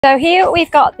So here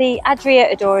we've got the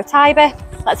Adria Adora Tiber.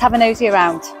 Let's have a nosy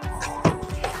around.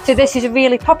 So this is a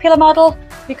really popular model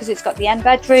because it's got the end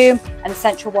bedroom and the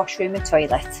central washroom and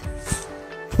toilet.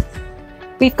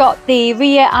 We've got the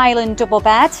rear island double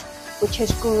bed, which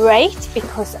is great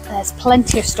because there's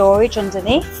plenty of storage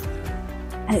underneath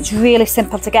and it's really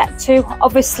simple to get to.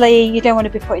 Obviously you don't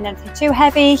want to be putting anything too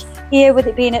heavy here with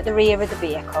it being at the rear of the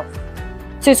vehicle.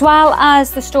 So as well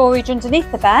as the storage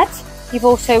underneath the bed, you've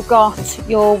also got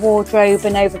your wardrobe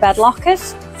and overbed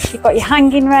lockers. You've got your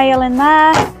hanging rail in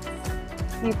there.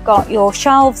 You've got your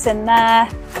shelves in there.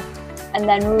 And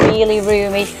then really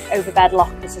roomy overbed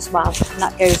lockers as well. And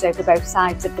that goes over both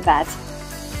sides of the bed.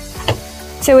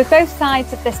 So with both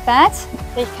sides of this bed,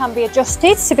 they can be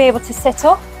adjusted to be able to sit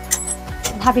up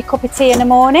and have your cup of tea in the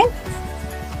morning.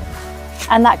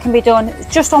 And that can be done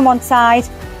just on one side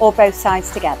or both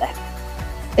sides together.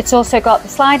 It's also got the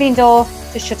sliding door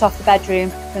to shut off the bedroom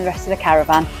from the rest of the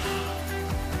caravan.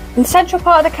 In the central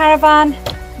part of the caravan,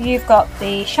 you've got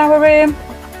the shower room,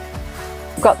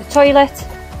 you've got the toilet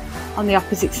on the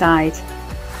opposite side.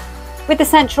 With the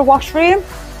central washroom,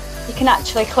 you can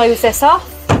actually close this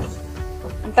off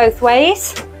in both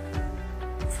ways.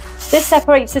 This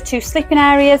separates the two sleeping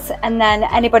areas, and then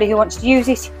anybody who wants to use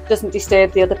it doesn't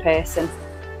disturb the other person.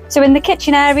 So in the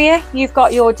kitchen area, you've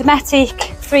got your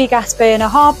Dometic 3 gas burner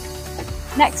hob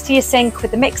next to your sink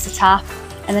with the mixer tap,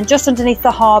 and then just underneath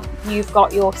the hob you've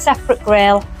got your separate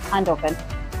grill and oven.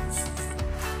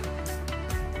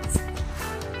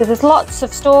 So there's lots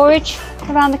of storage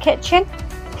around the kitchen,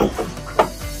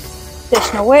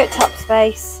 additional worktop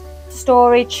space,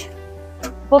 storage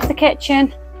above the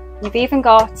kitchen. You've even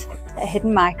got a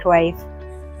hidden microwave.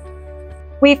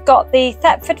 We've got the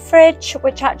Thetford fridge,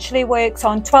 which actually works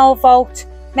on 12 volt,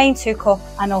 main 2 cup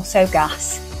and also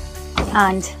gas.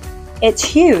 And it's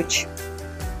huge.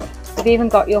 You've even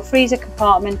got your freezer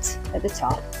compartment at the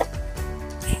top.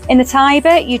 In the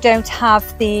Tiber, you don't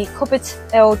have the cupboard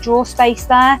or drawer space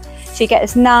there, so you get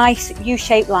this nice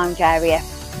U-shaped lounge area.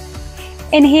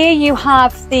 In here you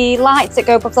have the lights that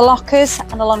go above the lockers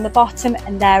and along the bottom,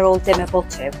 and they're all dimmable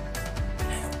too.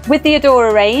 With the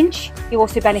Adora range, you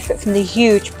also benefit from the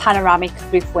huge panoramic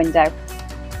roof window.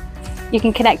 You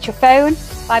can connect your phone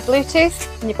by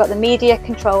Bluetooth, and you've got the media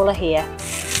controller here.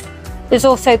 There's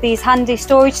also these handy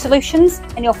storage solutions,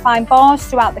 and you'll find bars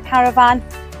throughout the caravan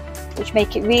which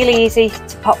make it really easy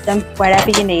to pop them wherever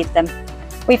you need them.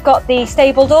 We've got the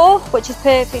stable door, which is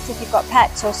perfect if you've got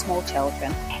pets or small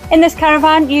children. In this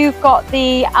caravan you've got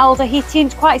the Alder heating,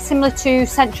 it's quite similar to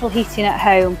central heating at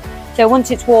home. So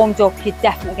once it's warmed up, you're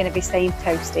definitely going to be staying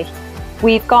toasty.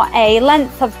 We've got a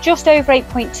length of just over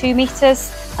 8.2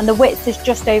 metres and the width is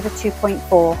just over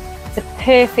 2.4. It's a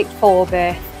perfect 4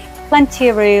 berth, plenty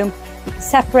of room, you can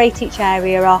separate each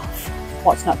area off.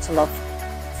 What's not to love?